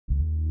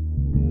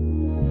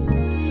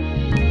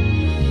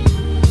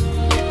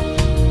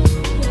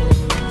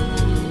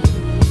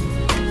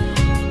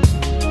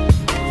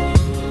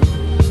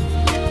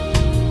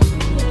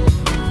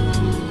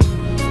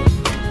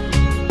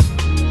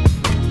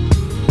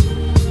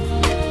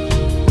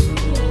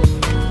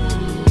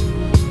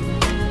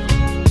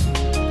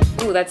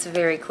Ooh, that's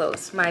very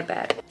close, my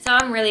bad. So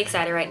I'm really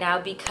excited right now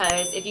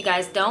because if you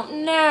guys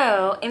don't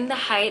know, In the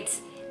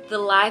Heights, the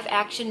live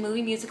action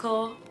movie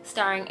musical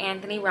starring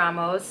Anthony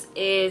Ramos,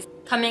 is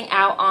coming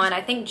out on,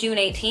 I think, June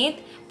 18th,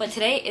 but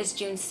today is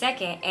June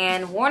 2nd,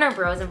 and Warner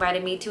Bros.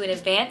 Invited me to an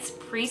advanced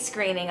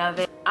pre-screening of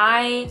it.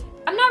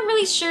 I'm not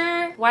really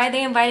sure why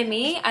they invited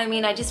me. I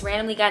mean, I just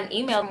randomly got an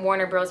email from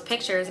Warner Bros.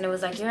 Pictures and it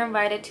was like, you're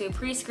invited to a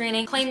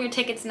pre-screening, claim your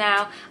tickets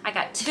now. I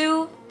got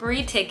 2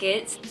 free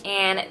tickets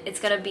and it's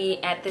gonna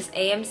be at this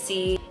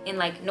AMC in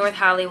like North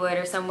Hollywood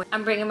or somewhere.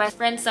 I'm bringing my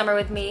friend Summer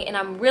with me and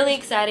I'm really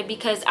excited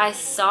because I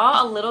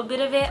saw a little bit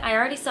of it. I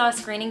already saw a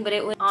screening, but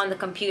it was on the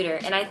computer.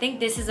 And I think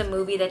this is a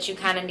movie that you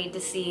kind of need to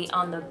see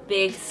on the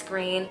big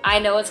screen. I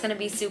know it's gonna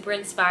be super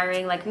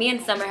inspiring. Like, me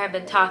and Summer have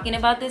been talking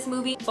about this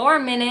movie for a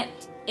minute.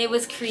 It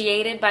was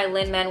created by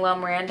Lin-Manuel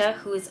Miranda,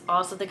 who is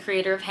also the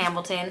creator of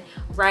Hamilton,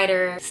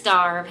 writer,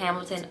 star of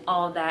Hamilton,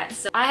 all of that.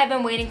 So I have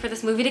been waiting for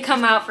this movie to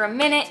come out for a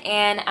minute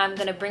and I'm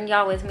gonna bring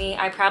y'all with me.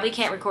 I probably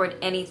can't record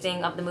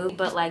anything of the movie,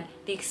 but like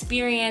the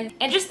experience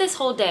and just this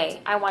whole day,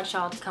 I want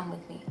y'all to come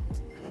with me.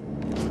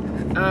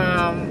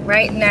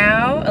 Right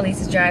now,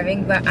 Elise is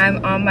driving, but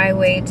I'm on my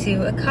way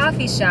to a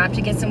coffee shop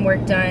to get some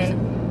work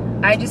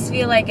done. I just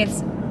feel like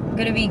it's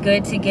gonna be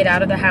good to get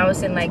out of the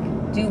house and like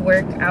do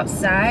work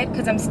outside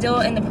because I'm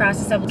still in the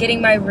process of getting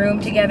my room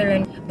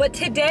together. But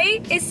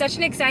today is such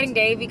an exciting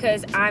day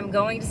because I'm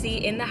going to see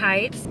In the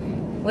Heights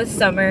with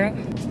Summer.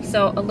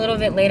 So a little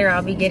bit later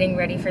I'll be getting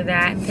ready for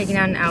that, taking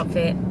out an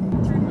outfit.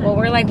 Well,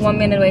 we're like 1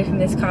 minute away from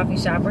this coffee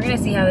shop. We're gonna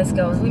see how this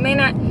goes. We may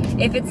not,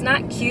 if it's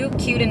not cute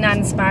and not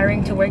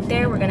inspiring to work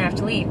there, we're gonna have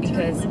to leave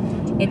because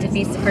it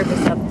defeats the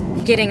purpose of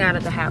getting out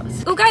of the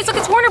house. Oh guys, look,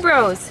 it's Warner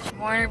Bros.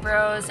 Warner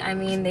Bros, I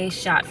mean, they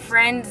shot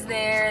Friends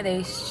there,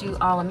 they shoot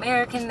All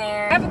American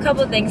there. I have a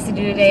couple of things to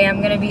do today.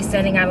 I'm gonna be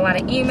sending out a lot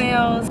of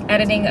emails,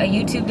 editing a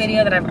YouTube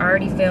video that I've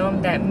already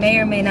filmed that may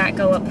or may not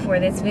go up before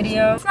this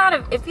video. It's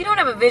not if you don't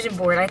have a vision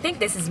board, I think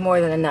this is more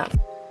than enough.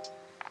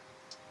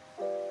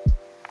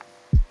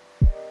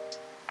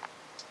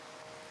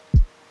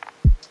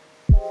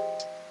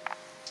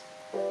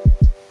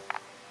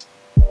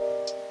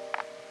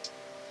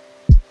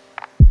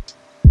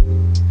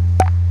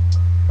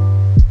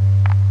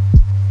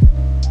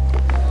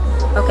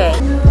 Okay,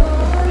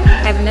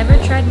 I've never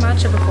tried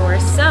matcha before,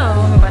 so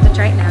I'm about to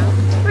try it now.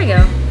 Here we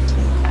go.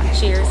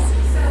 Cheers.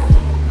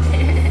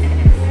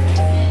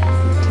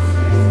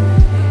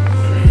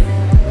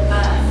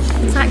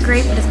 It's not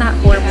great, but it's not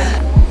horrible.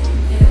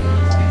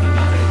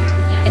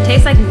 It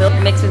tastes like milk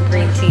mixed with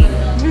green tea.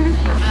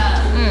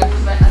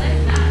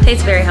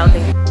 Tastes very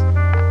healthy.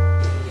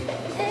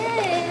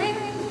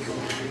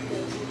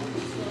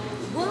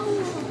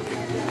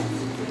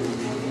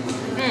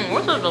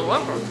 What's this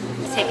delicious?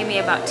 It's taken me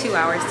about 2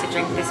 hours to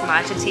drink this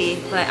matcha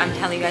tea, but I'm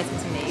telling you guys,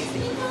 it's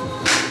amazing.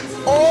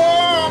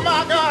 Oh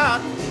my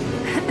God!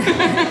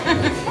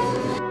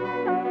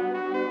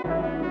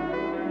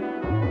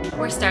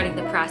 We're starting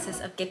the process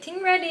of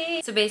getting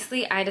ready. So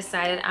basically, I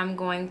decided I'm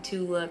going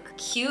to look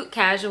cute,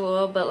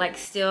 casual, but like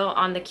still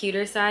on the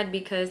cuter side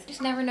because you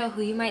just never know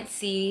who you might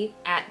see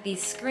at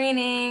these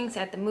screenings,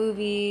 at the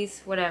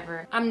movies,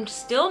 whatever. I'm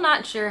still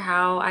not sure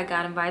how I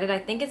got invited. I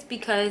think it's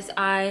because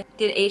I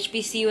did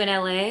HBCU in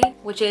LA,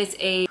 which is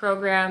a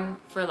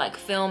program for like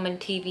film and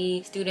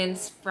TV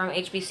students from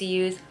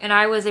HBCUs. And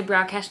I was a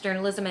broadcast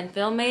journalism and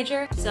film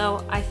major.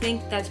 So I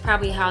think that's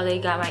probably how they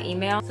got my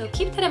email. So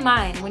keep that in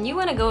mind. When you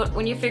want to go,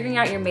 when you're figuring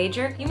out your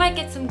major, you might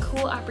get some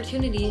cool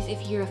opportunities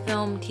if you're a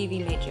film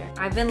TV major.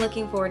 I've been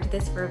looking forward to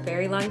this for a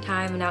very long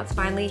time and now it's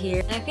finally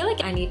here. And I feel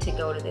like I need to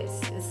go to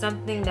this. It's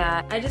something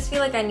that I just feel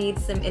like I need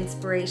some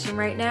inspiration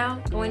right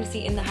now. Going to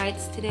see In the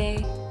Heights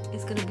today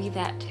is gonna be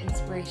that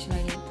inspiration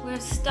I need. We're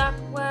stuck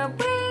where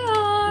we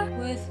are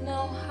with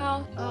no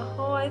house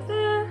ahoy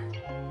there.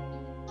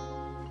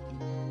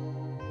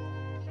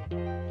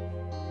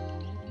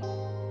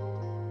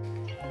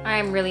 I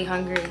am really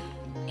hungry.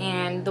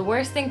 And the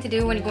worst thing to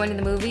do when you're going to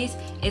the movies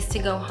is to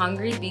go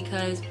hungry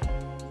because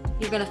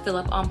you're gonna fill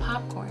up on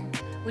popcorn,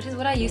 which is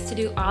what I used to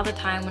do all the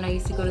time when I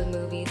used to go to the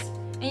movies.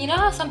 And you know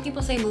how some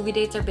people say movie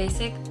dates are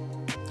basic?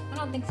 I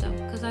don't think so,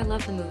 because I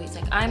love the movies.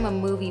 Like, I'm a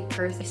movie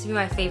person. It used to be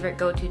my favorite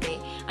go-to date.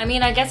 I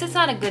mean, I guess it's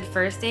not a good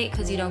first date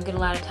because you don't get a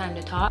lot of time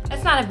to talk.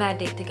 It's not a bad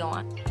date to go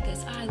on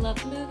because I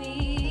love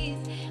movies.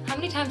 How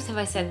many times have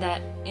I said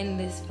that in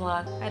this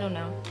vlog? I don't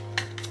know.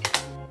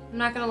 I'm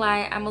not gonna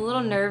lie, I'm a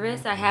little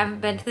nervous. I haven't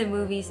been to the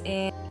movies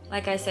in,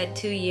 like I said,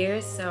 2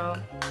 years, so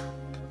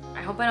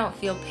I hope I don't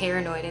feel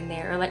paranoid in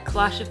there or like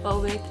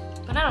claustrophobic.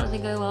 But I don't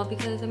think I will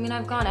because, I mean,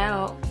 I've gone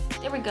out.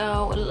 There we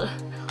go. A little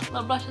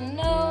blush on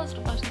the nose, a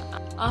little blush on the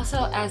eye.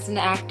 Also, as an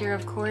actor,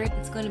 of course,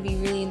 it's going to be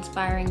really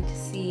inspiring to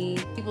see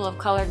people of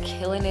color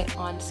killing it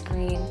on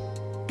screen.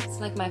 It's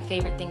like my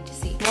favorite thing to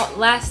see. Well,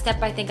 last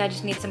step, I think I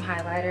just need some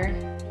highlighter.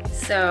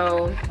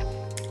 So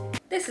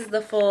this is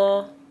the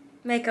full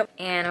makeup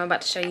and I'm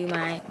about to show you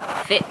my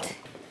fit.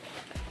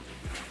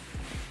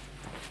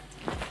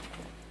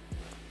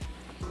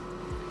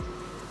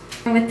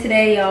 With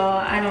today, y'all,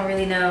 I don't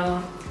really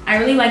know. I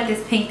really like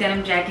this pink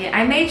denim jacket.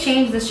 I may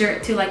change the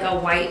shirt to like a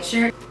white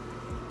shirt.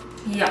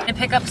 Yeah. To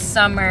pick up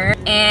Summer,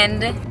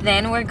 and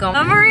then we're going.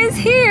 Summer is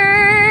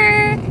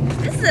here.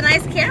 This is a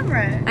nice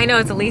camera. I know,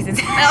 it's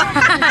Elise's.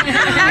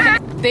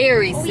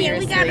 Very seriously. Yeah,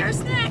 we got our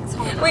snacks.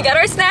 We got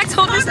our snacks.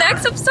 Hold your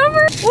snacks up,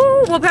 Summer.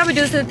 Woo, we'll probably do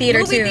this in the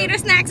theater too. Movie theater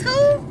snacks,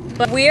 who?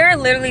 But we are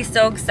literally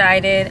so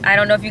excited. I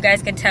don't know if you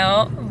guys can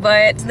tell,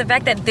 but the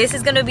fact that this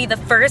is gonna be the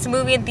first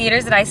movie in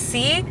theaters that I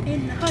see,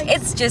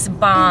 it's just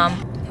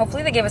bomb.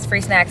 Hopefully they give us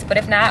free snacks, but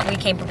if not, we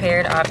came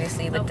prepared,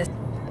 obviously, with this.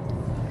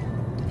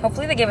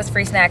 Hopefully they give us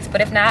free snacks, but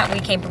if not, we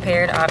came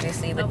prepared,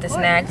 obviously, with the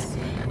snacks.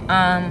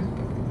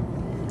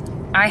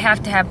 I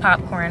have to have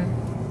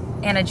popcorn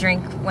and a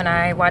drink when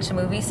I watch a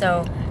movie,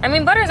 so, I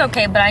mean, butter's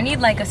okay, but I need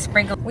like a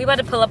sprinkle. We about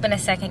to pull up in a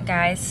second,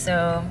 guys,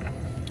 so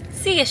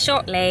see you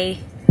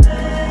shortly.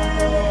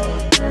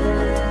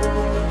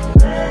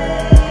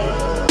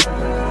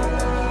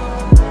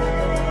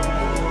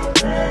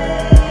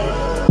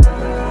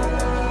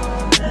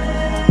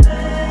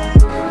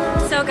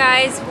 So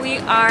guys, we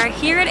are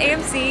here at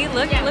AMC.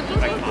 Look.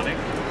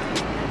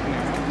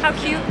 How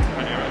cute.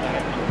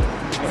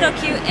 So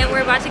cute, and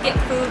we're about to get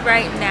food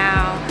right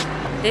now.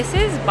 This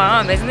is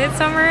bomb, isn't it,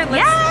 Summer?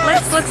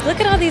 Let's look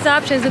at all these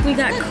options. If we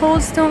got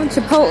Cold Stone,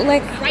 Chipotle,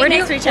 where do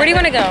you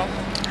want to go?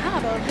 I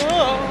don't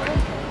know.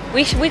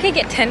 We could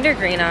get Tender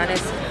Green,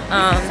 honest. So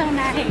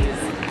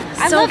nice.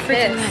 I So love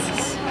freaking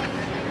this. nice.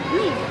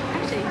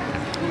 Actually,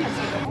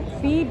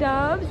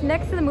 B-Dubs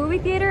next to the movie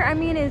theater. I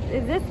mean, is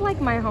this like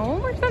my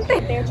home or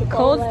something? They're Chipotle,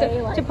 Cold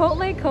like,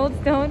 Chipotle, Cold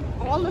Stone,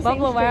 all the same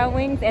Buffalo shit. Wild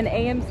Wings, and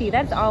AMC.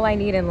 That's all I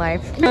need in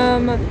life.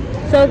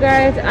 So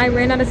guys, I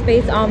ran out of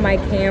space on my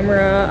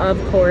camera, of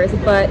course,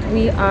 but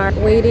we are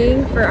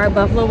waiting for our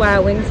Buffalo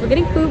Wild Wings. We're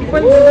getting food for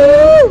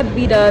the movie.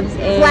 B-Dubs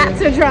and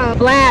Flats or drums?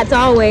 Flats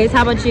always.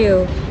 How about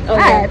you? Oh,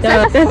 Flats.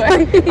 yeah,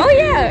 Oh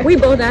yeah. We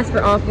both asked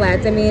for all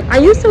flats. I mean, I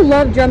used to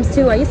love drums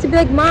too. I used to be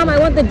like, Mom, I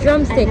want the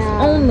drumsticks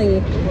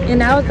only. And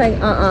now it's like,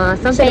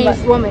 something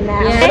Changed woman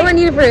now. Yeah, what do I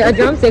need it for a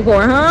drumstick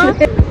for, huh?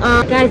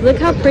 Guys, look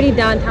how pretty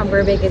downtown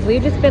Burbank is.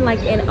 We've just been like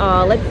in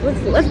awe.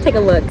 Let's take a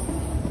look.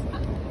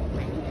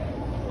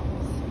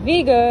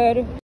 Be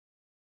good.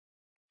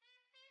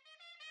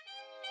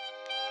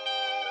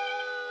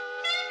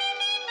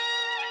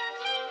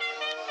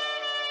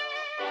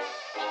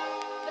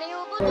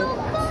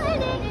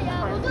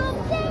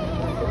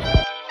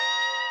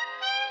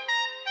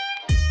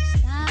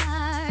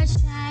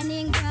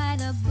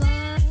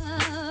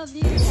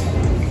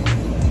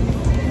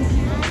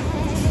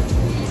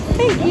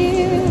 Thank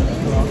you.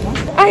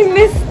 I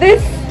miss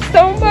this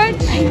so much.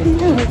 I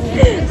know.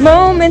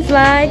 Moments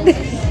like this.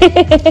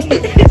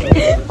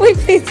 Wait,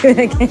 please do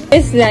that again.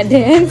 It's that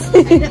dance.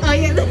 Oh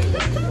yeah.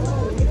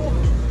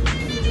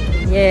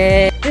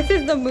 Yeah. This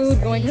is the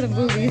mood going to the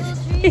movies.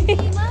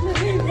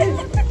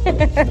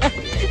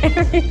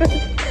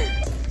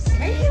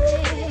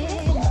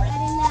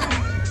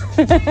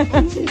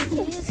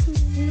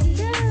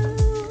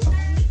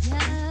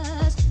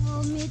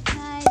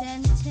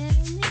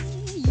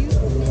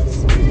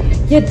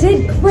 You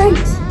did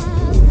great.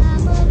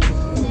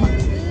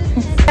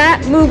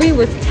 That movie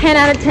was 10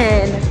 out of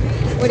 10.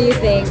 What do you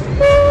think?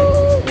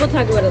 We'll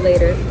talk about it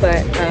later,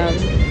 but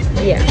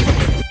yeah.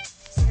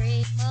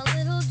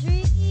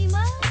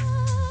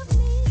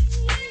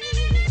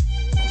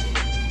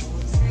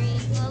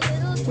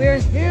 We're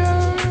here.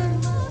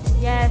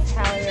 Yes,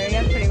 Halle.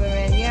 Yes, Pretty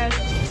Women. Yes.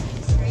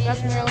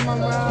 That's Marilyn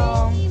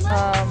Monroe.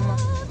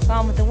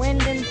 Gone with the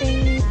Wind and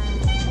things.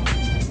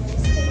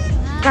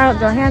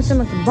 Scarlett Johansson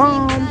looks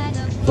bomb.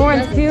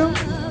 Florence Pugh.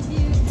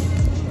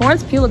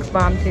 Florence Pugh looks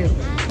bomb too.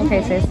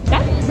 Okay, sis.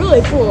 That's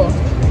really cool.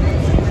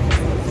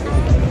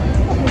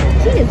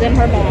 She is in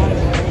her bag.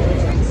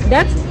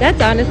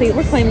 That's honestly,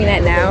 we're claiming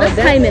that now. Let's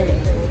claim it.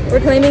 We're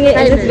claiming it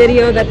in this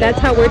video that's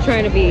how we're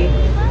trying to be.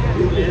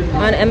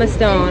 On Emma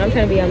Stone. I'm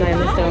trying to be on my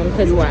Emma Stone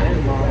because why?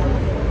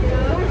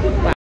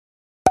 Wow.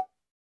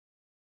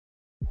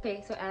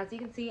 Okay, so as you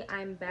can see,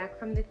 I'm back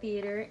from the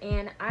theater,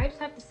 and I just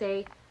have to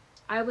say,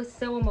 I was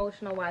so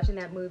emotional watching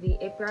that movie.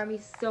 It brought me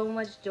so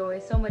much joy,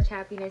 so much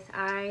happiness.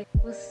 I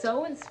was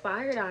so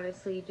inspired,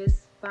 honestly,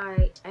 just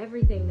by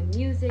everything. The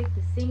music,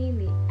 the singing,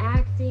 the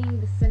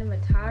acting, the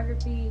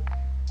cinematography.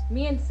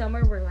 Me and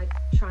Summer were like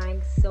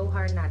trying so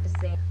hard not to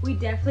sing. We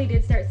definitely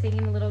did start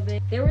singing a little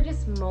bit. There were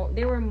just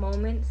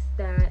moments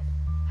that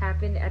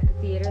happened at the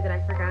theater that I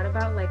forgot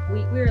about. Like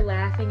we were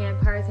laughing at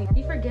parts, and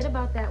you forget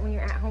about that when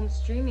you're at home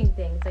streaming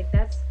things. Like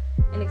that's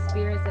an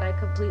experience that I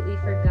completely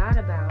forgot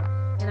about,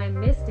 and I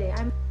missed it.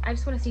 I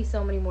just want to see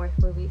so many more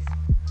movies.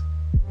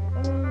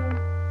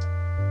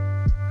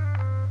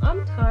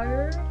 I'm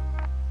tired.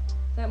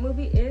 That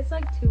movie is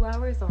like 2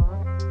 hours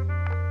long,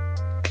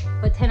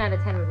 but 10 out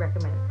of 10 would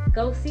recommend.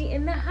 Go see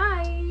In the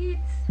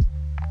Heights.